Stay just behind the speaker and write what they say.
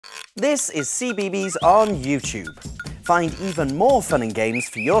This is CBeebies on YouTube. Find even more fun and games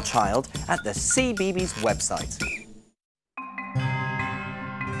for your child at the CBeebies website.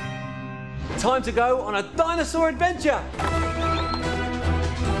 Time to go on a dinosaur adventure!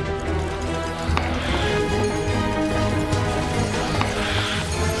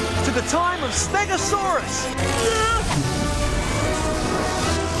 To the time of Stegosaurus!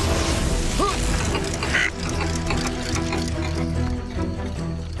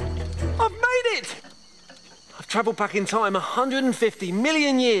 I've made it! I've travelled back in time 150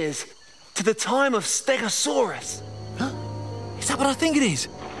 million years to the time of Stegosaurus. Huh? Is that what I think it is?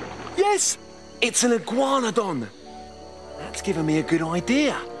 Yes, it's an iguanodon. That's given me a good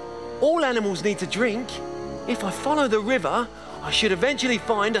idea. All animals need to drink. If I follow the river, I should eventually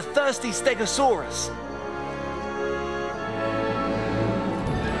find a thirsty Stegosaurus.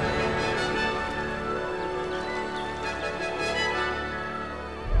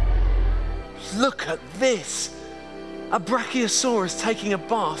 Look at this! A Brachiosaurus taking a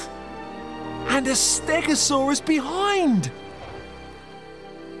bath. And a Stegosaurus behind!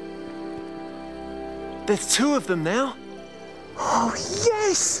 There's two of them now. Oh,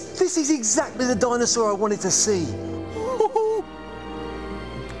 yes! This is exactly the dinosaur I wanted to see.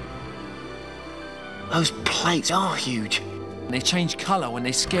 Those plates are huge. And they change colour when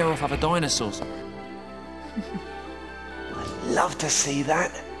they scare off other dinosaurs. I'd love to see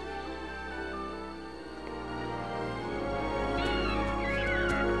that.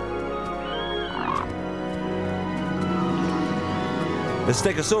 The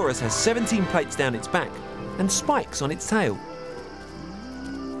Stegosaurus has 17 plates down its back and spikes on its tail.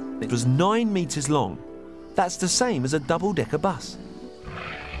 It was 9 metres long. That's the same as a double-decker bus.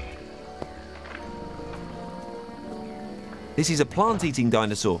 This is a plant-eating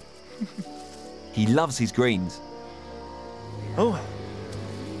dinosaur. He loves his greens. Oh,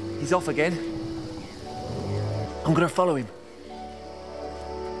 he's off again. I'm going to follow him.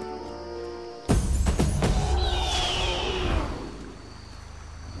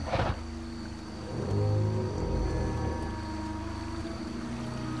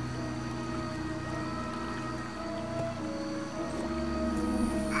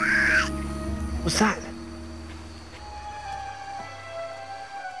 What's that?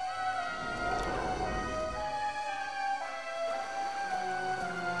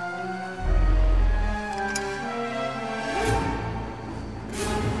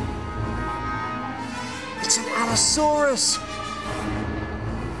 It's an Allosaurus!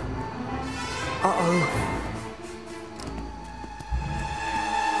 Uh-oh.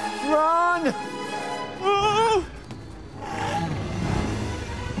 Run! Oh!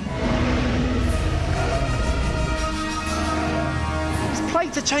 His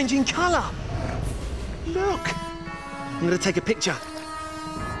plates are changing colour. Look! I'm going to take a picture.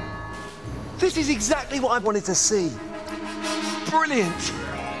 This is exactly what I wanted to see. Brilliant!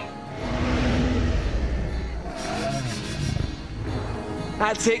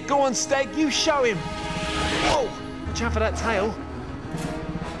 That's it. Go on, Steg. You show him. Whoa! Watch out for that tail.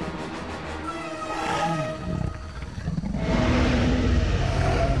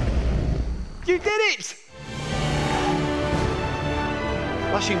 You did it!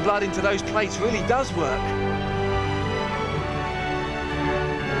 Flushing blood into those plates really does work.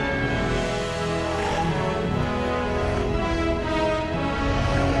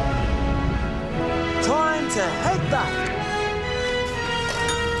 Time to head back.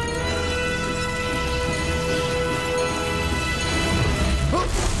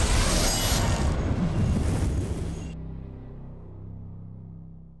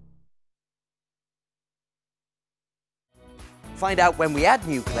 Find out when we add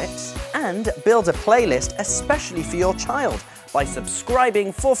new clips and build a playlist especially for your child by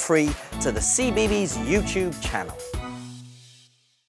subscribing for free to the CBeebies YouTube channel.